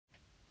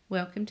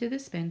Welcome to the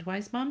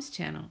Spendwise Moms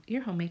channel,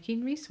 your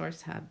homemaking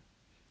resource hub.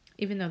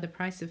 Even though the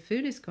price of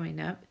food is going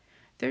up,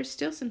 there's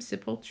still some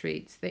simple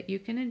treats that you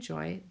can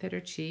enjoy that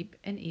are cheap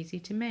and easy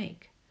to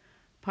make.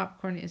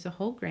 Popcorn is a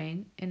whole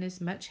grain and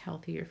is much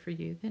healthier for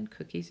you than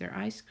cookies or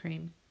ice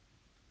cream.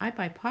 I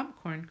buy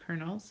popcorn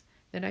kernels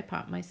that I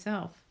pop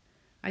myself.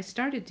 I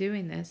started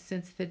doing this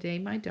since the day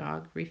my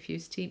dog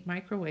refused to eat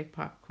microwave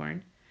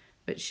popcorn,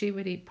 but she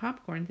would eat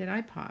popcorn that I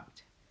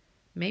popped.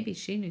 Maybe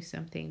she knew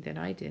something that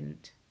I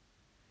didn't.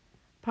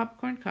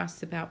 Popcorn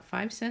costs about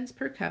 5 cents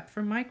per cup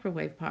for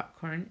microwave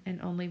popcorn and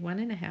only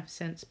 1.5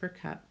 cents per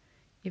cup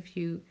if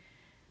you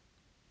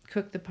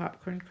cook the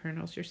popcorn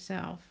kernels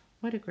yourself.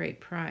 What a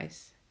great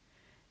price.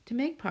 To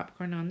make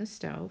popcorn on the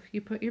stove, you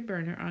put your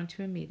burner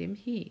onto a medium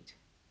heat.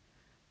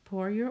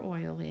 Pour your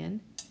oil in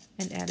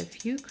and add a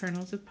few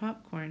kernels of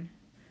popcorn.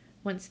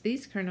 Once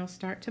these kernels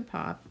start to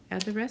pop,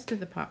 add the rest of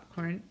the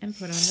popcorn and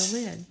put on the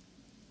lid.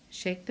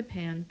 Shake the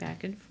pan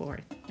back and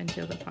forth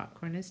until the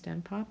popcorn is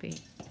done popping.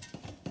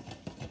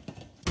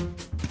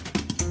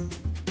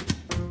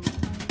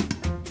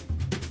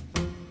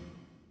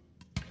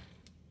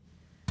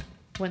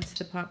 Once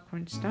the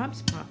popcorn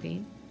stops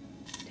popping,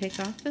 take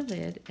off the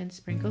lid and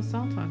sprinkle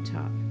salt on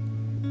top.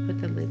 Put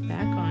the lid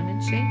back on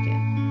and shake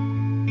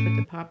it. Put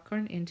the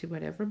popcorn into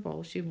whatever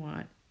bowls you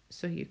want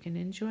so you can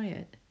enjoy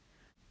it.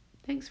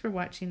 Thanks for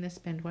watching the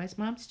Spendwise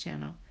Moms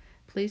channel.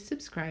 Please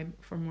subscribe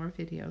for more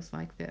videos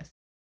like this.